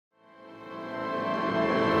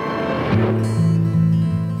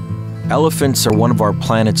Elephants are one of our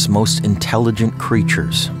planet's most intelligent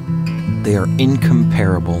creatures. They are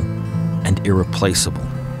incomparable and irreplaceable.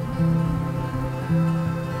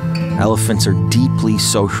 Elephants are deeply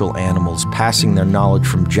social animals, passing their knowledge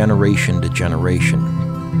from generation to generation,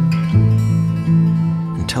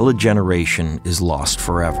 until a generation is lost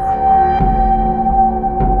forever.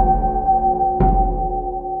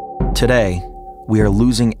 Today, we are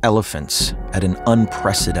losing elephants at an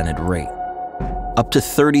unprecedented rate. Up to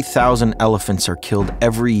 30,000 elephants are killed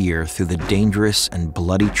every year through the dangerous and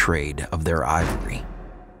bloody trade of their ivory.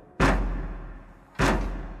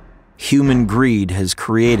 Human greed has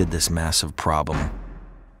created this massive problem,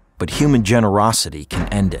 but human generosity can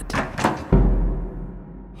end it.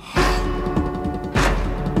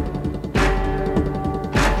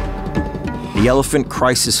 The Elephant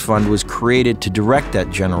Crisis Fund was created to direct that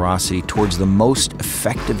generosity towards the most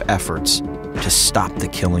effective efforts to stop the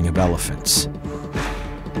killing of elephants,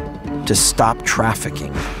 to stop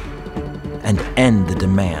trafficking, and end the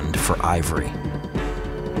demand for ivory.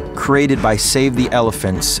 Created by Save the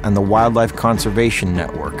Elephants and the Wildlife Conservation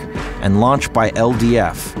Network, and launched by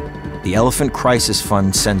LDF, the Elephant Crisis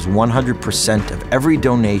Fund sends 100% of every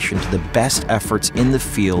donation to the best efforts in the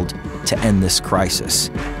field to end this crisis,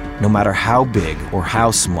 no matter how big or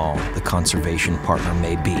how small the conservation partner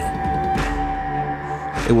may be.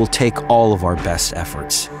 It will take all of our best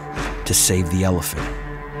efforts to save the elephant.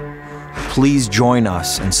 Please join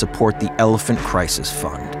us and support the Elephant Crisis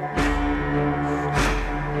Fund.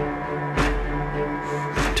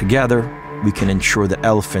 Together, we can ensure that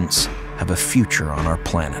elephants have a future on our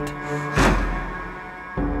planet.